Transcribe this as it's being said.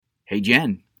Hey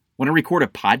Jen, want to record a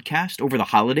podcast over the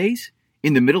holidays?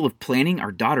 In the middle of planning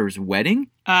our daughter's wedding?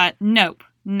 Nope.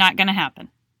 Not gonna happen.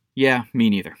 Yeah, me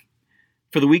neither.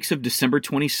 For the weeks of December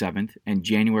 27th and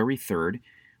January 3rd,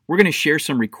 we're going to share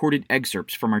some recorded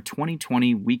excerpts from our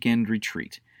 2020 weekend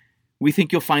retreat. We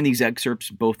think you'll find these excerpts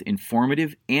both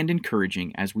informative and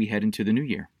encouraging as we head into the new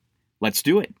year. Let's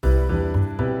do it.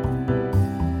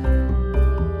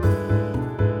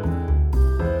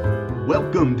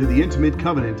 Welcome to the Intimate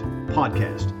Covenant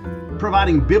podcast,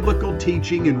 providing biblical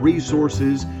teaching and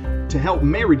resources to help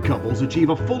married couples achieve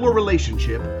a fuller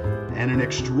relationship and an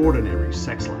extraordinary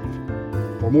sex life.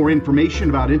 For more information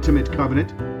about Intimate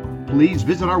Covenant, please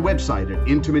visit our website at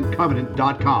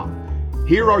intimatecovenant.com.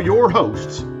 Here are your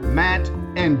hosts, Matt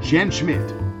and Jen Schmidt.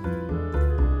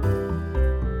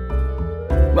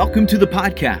 Welcome to the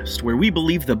podcast where we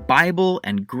believe the Bible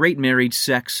and great married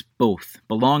sex both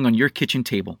belong on your kitchen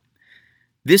table.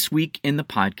 This week in the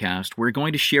podcast, we're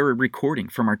going to share a recording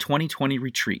from our 2020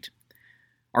 retreat.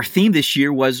 Our theme this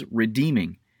year was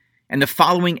redeeming, and the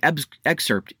following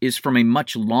excerpt is from a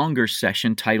much longer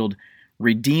session titled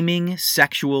Redeeming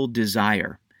Sexual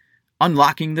Desire,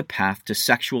 Unlocking the Path to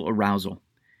Sexual Arousal.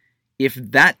 If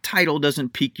that title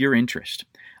doesn't pique your interest,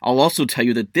 I'll also tell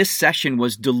you that this session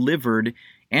was delivered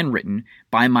and written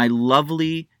by my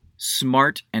lovely,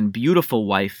 smart, and beautiful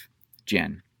wife,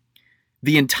 Jen.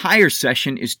 The entire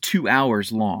session is 2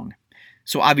 hours long,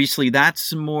 so obviously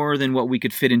that's more than what we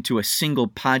could fit into a single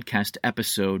podcast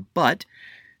episode, but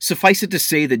suffice it to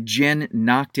say that Jen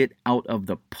knocked it out of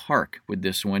the park with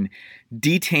this one,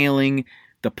 detailing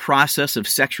the process of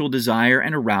sexual desire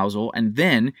and arousal, and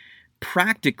then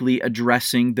practically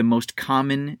addressing the most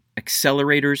common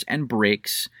accelerators and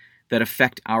brakes that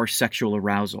affect our sexual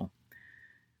arousal.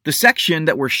 The section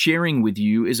that we're sharing with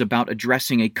you is about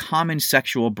addressing a common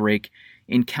sexual brake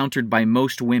encountered by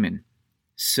most women,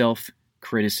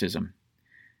 self-criticism.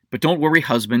 But don't worry,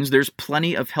 husbands, there's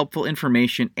plenty of helpful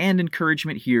information and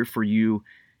encouragement here for you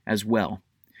as well.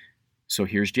 So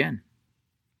here's Jen.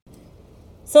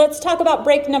 So let's talk about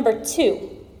break number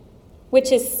 2,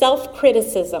 which is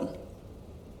self-criticism.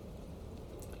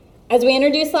 As we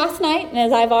introduced last night, and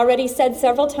as I've already said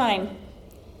several times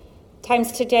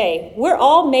today, we're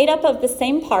all made up of the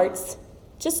same parts,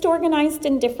 just organized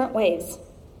in different ways.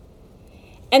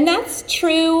 And that's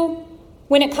true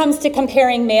when it comes to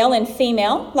comparing male and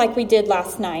female, like we did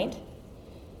last night.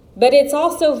 But it's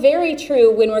also very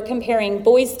true when we're comparing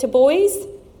boys to boys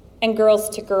and girls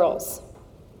to girls.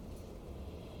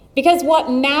 Because what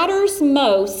matters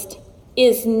most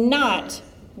is not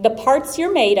the parts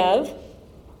you're made of,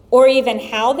 or even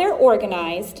how they're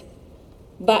organized,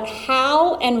 but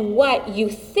how and what you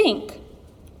think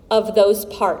of those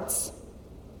parts.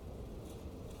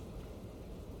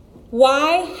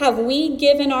 Why have we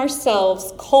given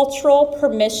ourselves cultural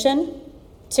permission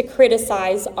to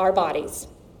criticize our bodies?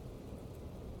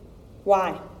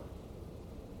 Why?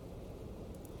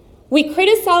 We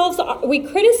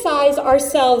criticize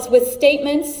ourselves with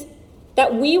statements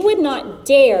that we would not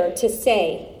dare to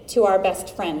say to our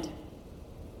best friend.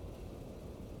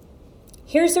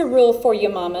 Here's a rule for you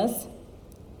mamas.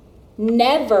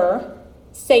 Never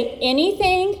say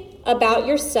anything about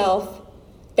yourself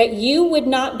that you would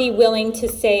not be willing to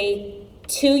say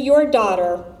to your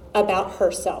daughter about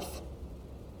herself.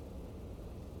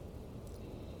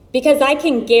 Because I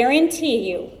can guarantee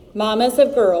you, mamas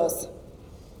of girls,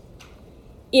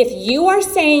 if you are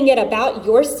saying it about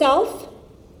yourself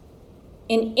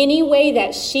in any way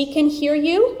that she can hear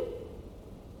you,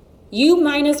 you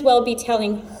might as well be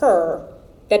telling her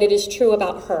that it is true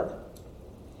about her.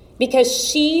 Because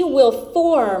she will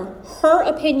form her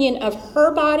opinion of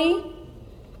her body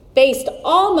based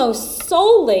almost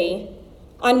solely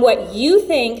on what you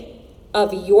think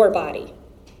of your body.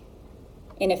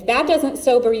 And if that doesn't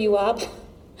sober you up,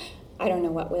 I don't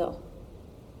know what will.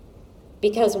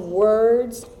 Because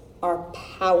words are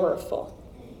powerful.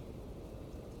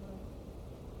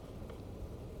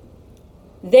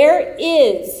 There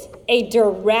is a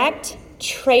direct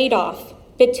trade-off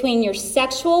between your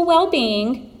sexual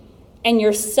well-being and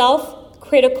your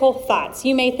self-critical thoughts.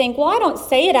 You may think, well, I don't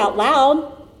say it out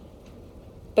loud,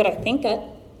 but I think it.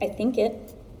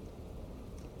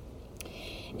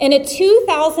 In a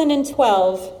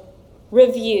 2012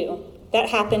 review that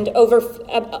happened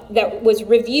that was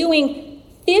reviewing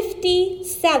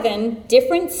 57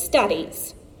 different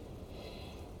studies,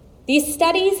 these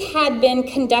studies had been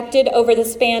conducted over the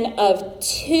span of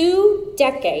 2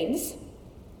 decades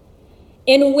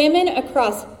in women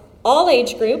across all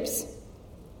age groups,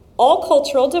 all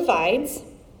cultural divides.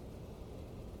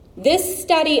 This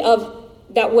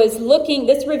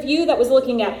review that was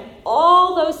looking at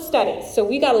all those studies, so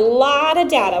we got a lot of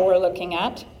data we're looking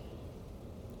at.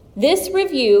 This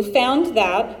review found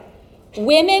that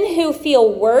women who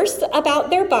feel worse about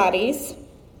their bodies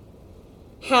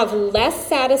have less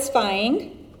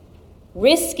satisfying,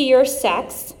 riskier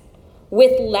sex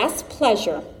with less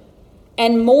pleasure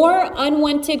and more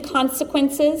unwanted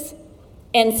consequences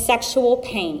and sexual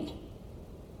pain.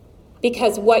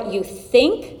 Because what you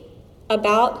think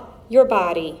about your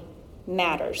body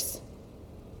matters.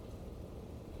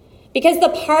 Because the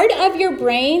part of your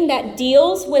brain that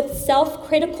deals with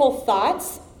self-critical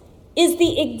thoughts is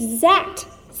the exact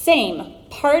same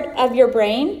part of your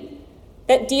brain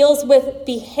that deals with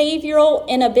behavioral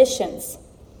inhibitions,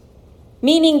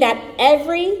 meaning that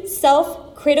every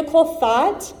self-critical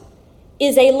thought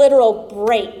is a literal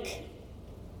brake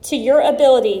to your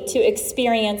ability to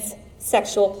experience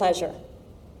sexual pleasure.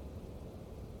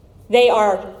 They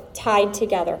are tied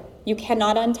together. You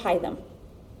cannot untie them.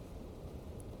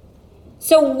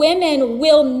 So women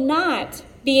will not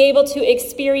be able to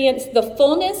experience the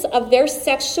fullness of their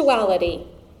sexuality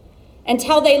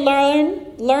until they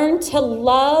learn to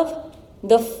love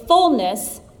the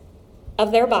fullness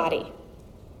of their body.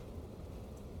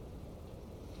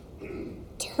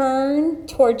 Turn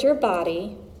toward your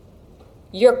body,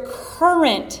 your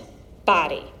current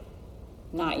body,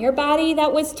 not your body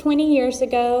that was 20 years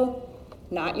ago,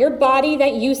 not your body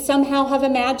that you somehow have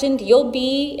imagined you'll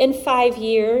be in 5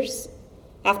 years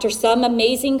after some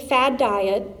amazing fad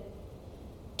diet.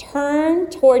 Turn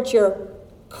towards your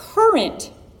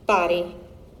current body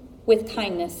with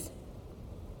kindness.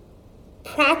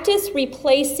 Practice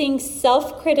replacing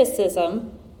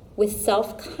self-criticism with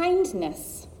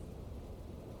self-kindness.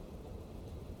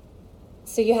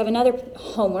 So you have another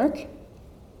homework.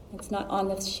 It's not on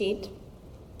this sheet.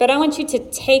 But I want you to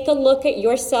take a look at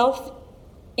yourself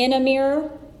in a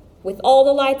mirror with all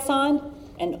the lights on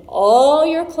and all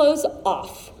your clothes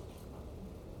off.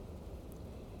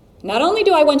 Not only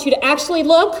do I want you to actually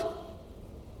look,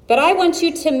 but I want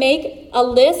you to make a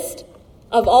list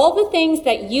of all the things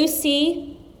that you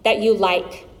see that you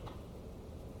like.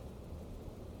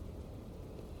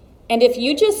 And if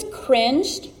you just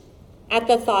cringed at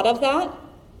the thought of that,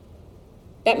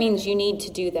 that means you need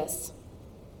to do this.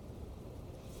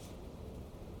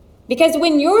 Because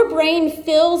when your brain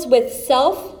fills with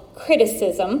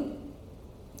self-criticism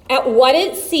at what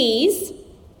it sees,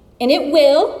 and it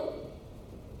will,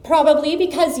 probably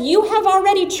because you have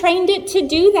already trained it to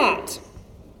do that,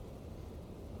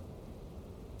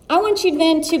 I want you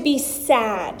then to be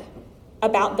sad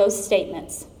about those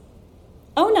statements.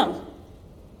 Own them.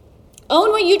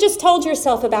 Own what you just told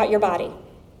yourself about your body.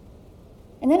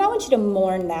 And then I want you to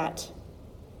mourn that.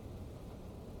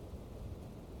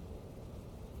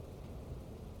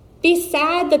 Be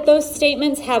sad that those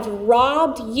statements have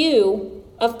robbed you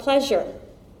of pleasure.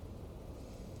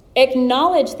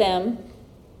 Acknowledge them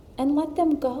and let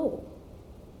them go.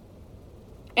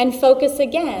 And focus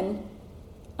again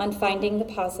on finding the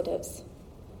positives.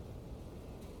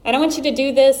 And I want you to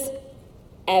do this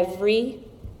every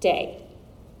day.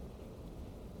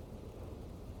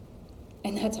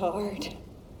 And that's hard.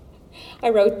 I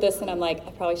wrote this and I'm like,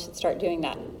 I probably should start doing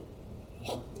that.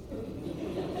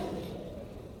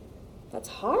 That's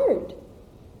hard.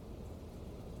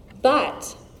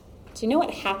 But do you know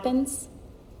what happens?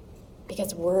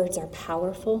 Because words are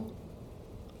powerful.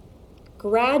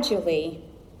 Gradually,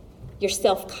 your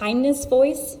self-kindness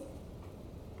voice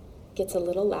gets a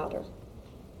little louder,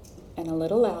 and a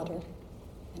little louder,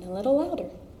 and a little louder.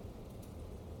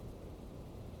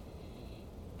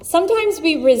 Sometimes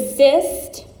we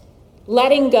resist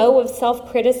letting go of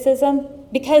self-criticism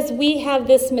because we have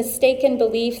this mistaken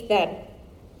belief that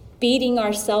beating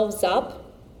ourselves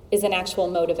up is an actual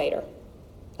motivator.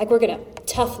 Like we're going to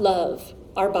tough love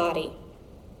our body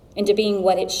into being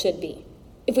what it should be.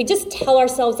 If we just tell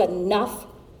ourselves enough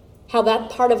how that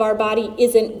part of our body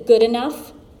isn't good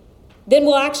enough, then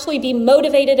we'll actually be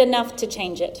motivated enough to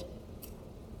change it.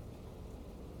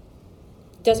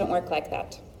 It doesn't work like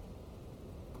that.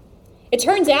 It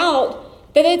turns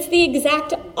out that it's the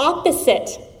exact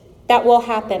opposite that will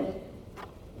happen.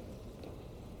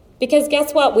 Because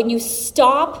guess what? When you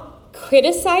stop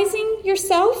criticizing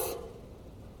yourself,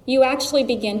 you actually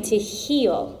begin to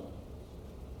heal.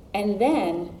 And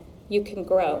then you can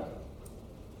grow.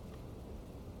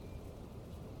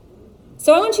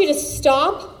 So I want you to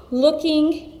stop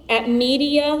looking at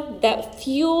media that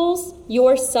fuels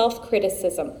your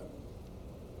self-criticism.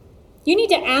 You need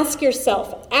to ask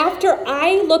yourself, after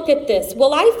I look at this,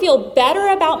 will I feel better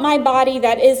about my body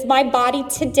that is my body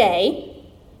today?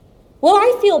 Will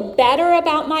I feel better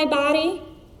about my body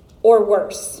or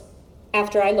worse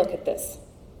after I look at this?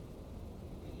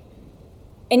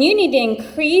 And you need to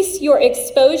increase your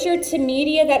exposure to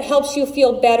media that helps you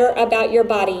feel better about your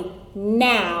body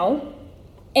now,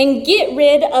 and get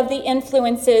rid of the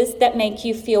influences that make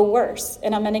you feel worse.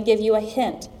 And I'm going to give you a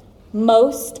hint.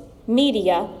 Most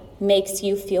media makes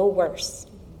you feel worse.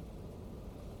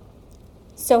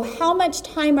 So how much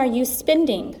time are you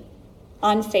spending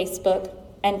on Facebook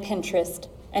and Pinterest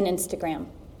and Instagram?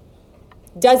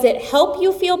 Does it help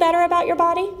you feel better about your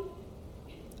body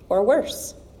or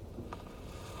worse?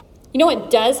 You know what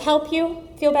does help you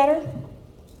feel better?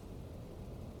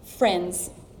 Friends.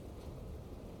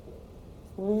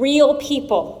 Real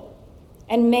people.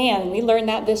 And man, we learned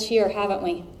that this year, haven't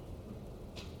we?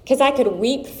 Because I could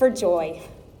weep for joy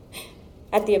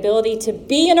at the ability to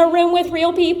be in a room with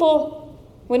real people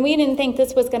when we didn't think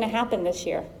this was going to happen this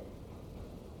year.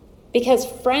 Because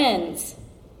friends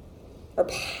are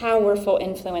powerful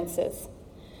influences.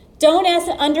 Don't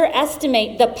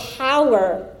underestimate the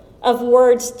power of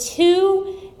words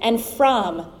to and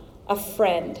from a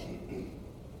friend.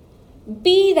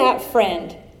 Be that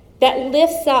friend that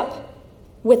lifts up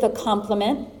with a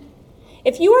compliment.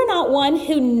 If you are not one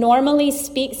who normally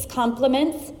speaks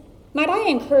compliments, might I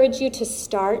encourage you to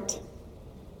start?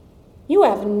 You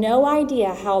have no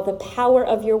idea how the power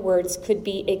of your words could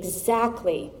be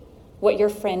exactly what your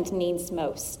friend needs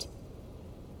most.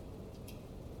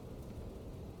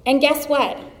 And guess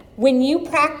what? When you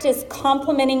practice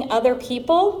complimenting other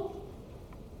people,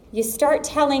 you start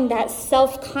telling that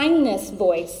self-kindness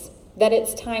voice that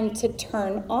it's time to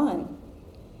turn on.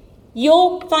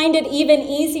 You'll find it even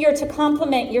easier to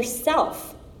compliment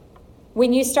yourself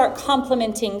when you start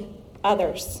complimenting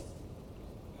others.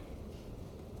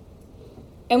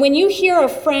 And when you hear a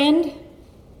friend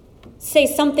say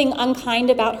something unkind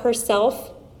about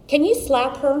herself, can you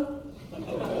slap her?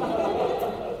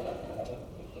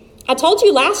 I told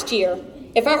you last year,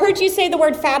 if I heard you say the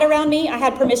word fat around me, I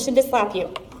had permission to slap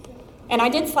you. And I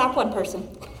did slap one person.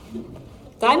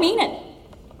 I mean it.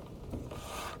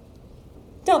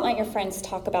 Don't let your friends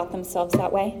talk about themselves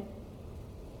that way.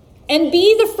 And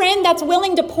be the friend that's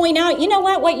willing to point out, you know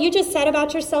what you just said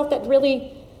about yourself, that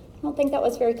really, I don't think that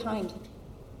was very kind.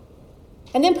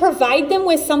 And then provide them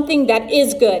with something that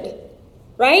is good,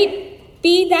 right?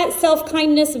 Be that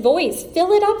self-kindness voice.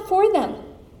 Fill it up for them.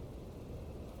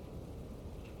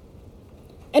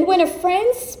 And when a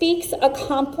friend speaks a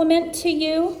compliment to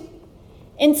you,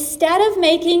 instead of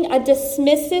making a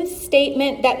dismissive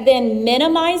statement that then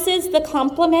minimizes the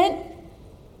compliment,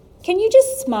 can you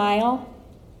just smile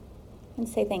and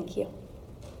say thank you?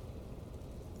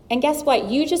 And guess what?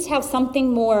 You just have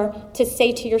something more to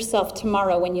say to yourself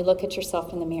tomorrow when you look at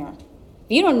yourself in the mirror. If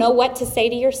you don't know what to say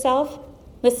to yourself,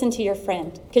 listen to your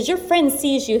friend, because your friend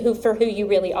sees you for who you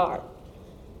really are.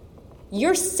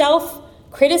 Your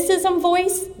self-criticism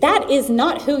voice, that is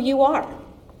not who you are.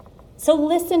 So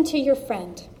listen to your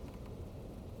friend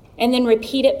and then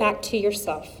repeat it back to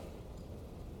yourself.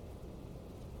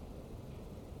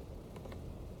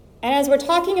 And as we're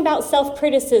talking about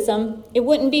self-criticism, it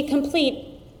wouldn't be complete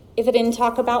if it didn't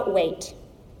talk about weight.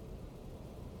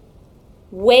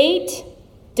 Weight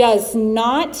does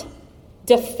not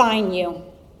define you.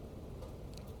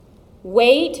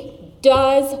 Weight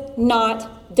does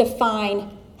not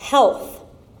define health.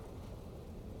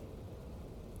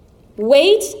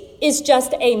 Weight is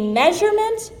just a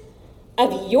measurement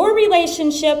of your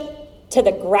relationship to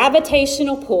the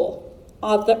gravitational pull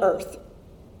of the earth.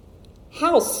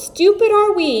 How stupid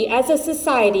are we as a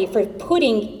society for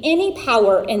putting any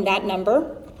power in that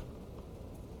number?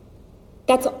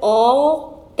 That's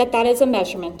all that is a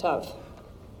measurement of.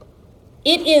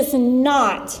 It is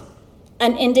not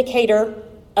an indicator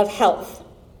of health.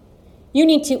 You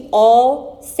need to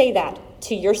all say that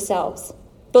to yourselves.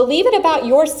 Believe it about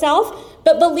yourself,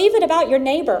 but believe it about your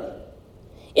neighbor.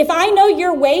 If I know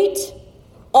your weight,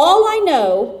 all I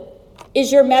know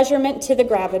is your measurement to the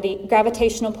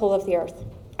gravitational pull of the earth.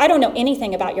 I don't know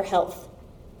anything about your health,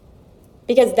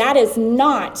 because that is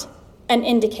not an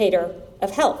indicator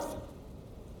of health.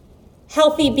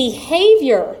 Healthy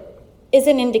behavior is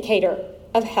an indicator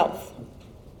of health.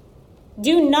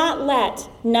 Do not let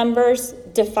numbers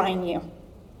define you.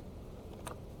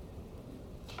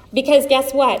 Because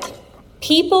guess what?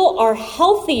 People are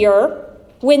healthier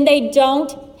when they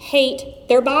don't hate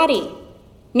their body,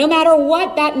 no matter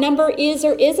what that number is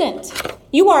or isn't.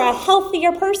 You are a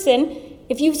healthier person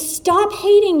if you stop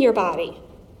hating your body.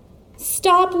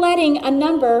 Stop letting a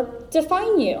number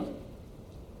define you.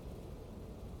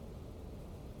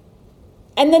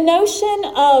 And the notion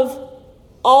of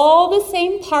all the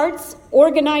same parts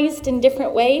organized in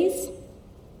different ways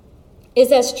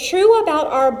is as true about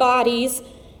our bodies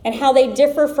and how they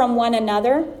differ from one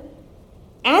another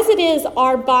as it is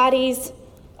our bodies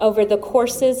over the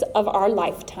courses of our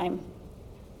lifetime.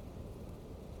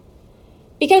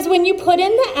 Because when you put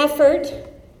in the effort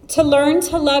to learn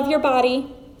to love your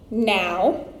body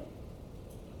now,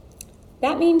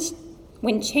 that means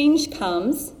when change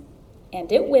comes,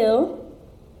 and it will,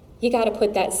 you got to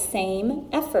put that same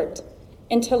effort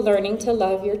into learning to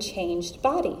love your changed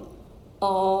body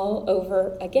all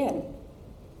over again.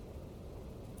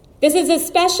 This is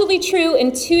especially true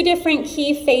in two different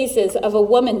key phases of a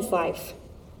woman's life.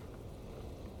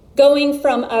 Going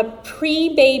from a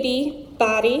pre-baby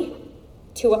body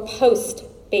to a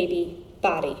post-baby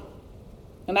body.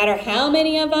 No matter how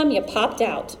many of them you popped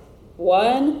out,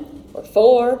 1 or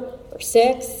 4 or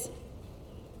 6,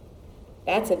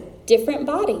 that's a different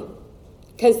body.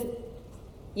 Because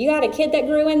you got a kid that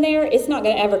grew in there, it's not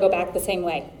going to ever go back the same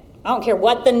way. I don't care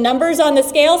what the numbers on the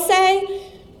scale say,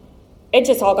 it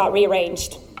just all got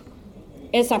rearranged.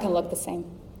 It's not going to look the same.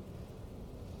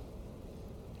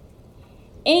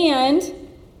 And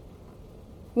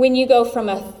when you go from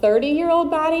a 30-year-old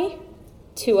body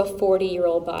to a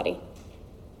 40-year-old body.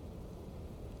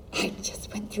 I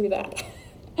just went through that.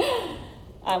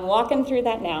 I'm walking through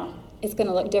that now. It's going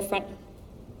to look different.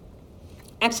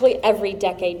 Actually, every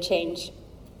decade change,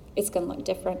 it's going to look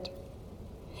different.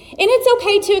 And it's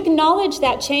okay to acknowledge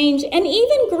that change and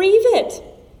even grieve it.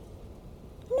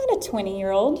 I'm not a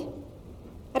 20-year-old.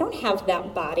 I don't have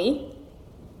that body.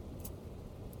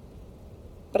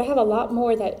 But I have a lot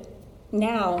more that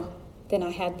now than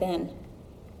I had then.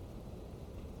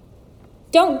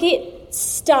 Don't get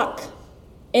stuck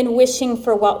in wishing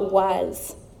for what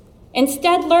was.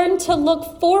 Instead, learn to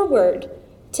look forward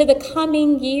to the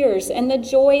coming years and the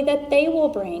joy that they will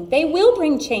bring. They will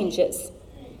bring changes.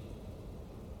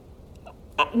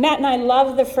 Matt and I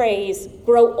love the phrase,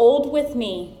 grow old with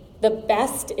me. The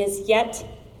best is yet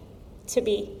to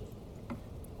be.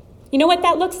 You know what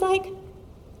that looks like?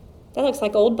 That looks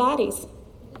like old bodies.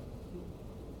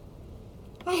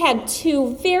 I had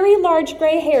 2 very large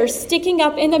gray hairs sticking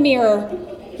up in the mirror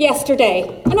yesterday.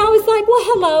 And I was like, well,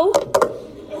 hello.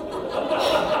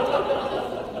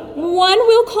 One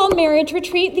we'll call marriage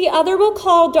retreat. The other we'll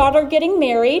call daughter getting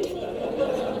married.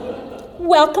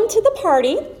 Welcome to the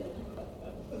party.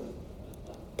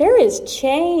 There is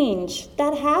change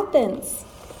that happens.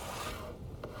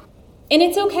 And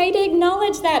it's okay to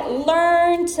acknowledge that.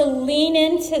 Learn to lean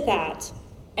into that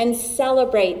and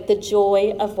celebrate the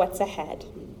joy of what's ahead.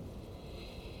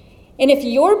 And if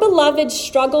your beloved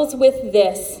struggles with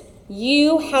this,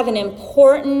 you have an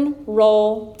important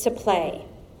role to play.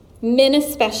 Men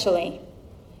especially.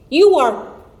 You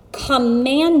are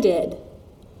commanded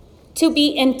to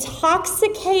be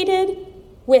intoxicated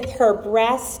with her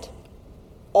breast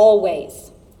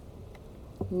always.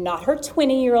 Not her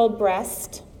 20-year-old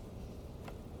breast.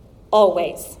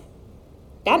 Always.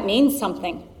 That means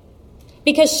something.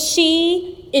 Because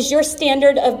she is your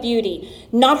standard of beauty.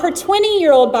 Not her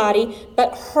 20-year-old body,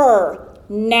 but her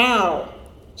now.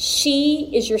 She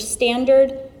is your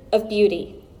standard of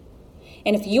beauty.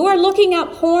 And if you are looking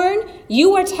at porn,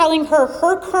 you are telling her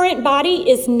her current body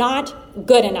is not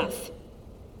good enough.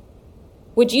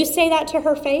 Would you say that to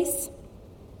her face?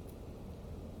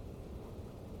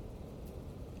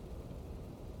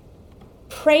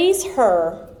 Praise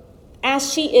her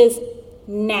as she is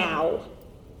now.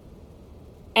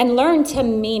 And learn to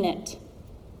mean it.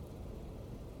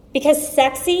 Because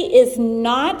sexy is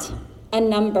not a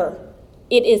number.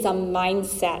 It is a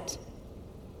mindset.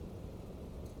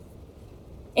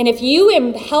 And if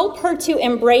you help her to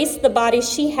embrace the body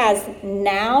she has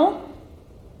now,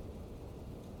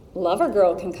 Lover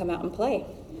Girl can come out and play.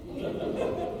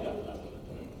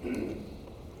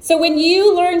 So when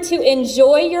you learn to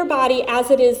enjoy your body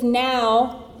as it is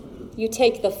now, you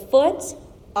take the foot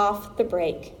off the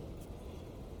brake.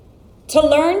 To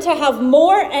learn to have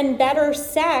more and better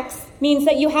sex means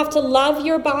that you have to love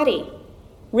your body.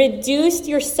 Reduce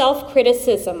your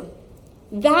self-criticism.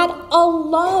 That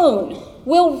alone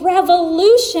will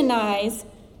revolutionize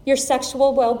your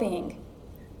sexual well-being.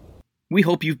 We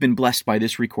hope you've been blessed by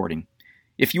this recording.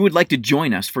 If you would like to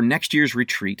join us for next year's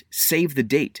retreat, save the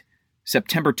date,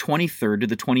 September 23rd to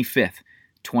the 25th,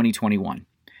 2021.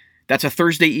 That's a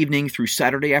Thursday evening through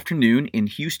Saturday afternoon in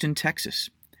Houston, Texas.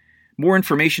 More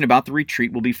information about the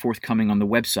retreat will be forthcoming on the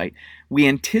website. We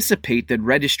anticipate that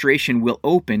registration will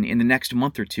open in the next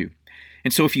month or two.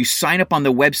 And so if you sign up on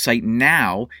the website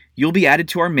now, you'll be added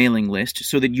to our mailing list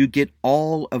so that you get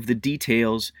all of the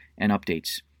details and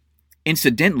updates.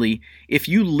 Incidentally, if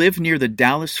you live near the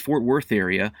Dallas-Fort Worth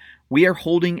area, we are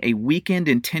holding a weekend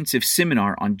intensive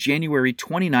seminar on January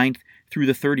 29th through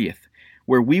the 30th,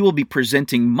 where we will be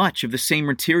presenting much of the same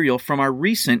material from our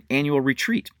recent annual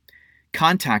retreat.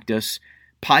 Contact us,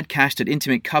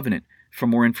 podcast@Intimate Covenant, for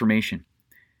more information.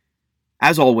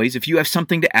 As always, if you have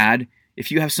something to add,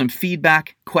 if you have some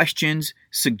feedback, questions,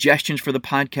 suggestions for the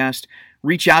podcast,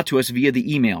 reach out to us via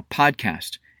the email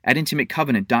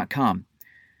podcast@intimatecovenant.com.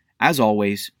 As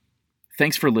always,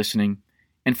 thanks for listening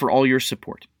and for all your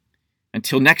support.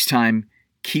 Until next time,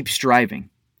 keep striving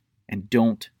and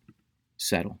don't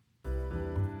settle.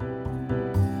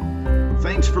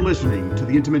 Thanks for listening to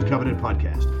the Intimate Covenant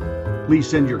Podcast. Please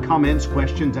send your comments,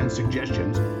 questions, and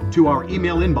suggestions to our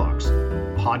email inbox,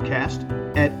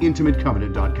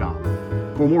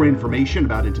 podcast@intimatecovenant.com. For more information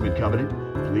about Intimate Covenant,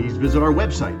 please visit our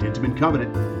website,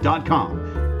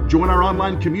 intimatecovenant.com. Join our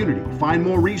online community, find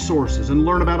more resources, and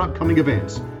learn about upcoming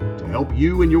events to help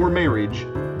you and your marriage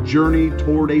journey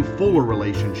toward a fuller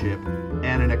relationship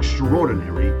and an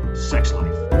extraordinary sex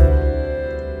life.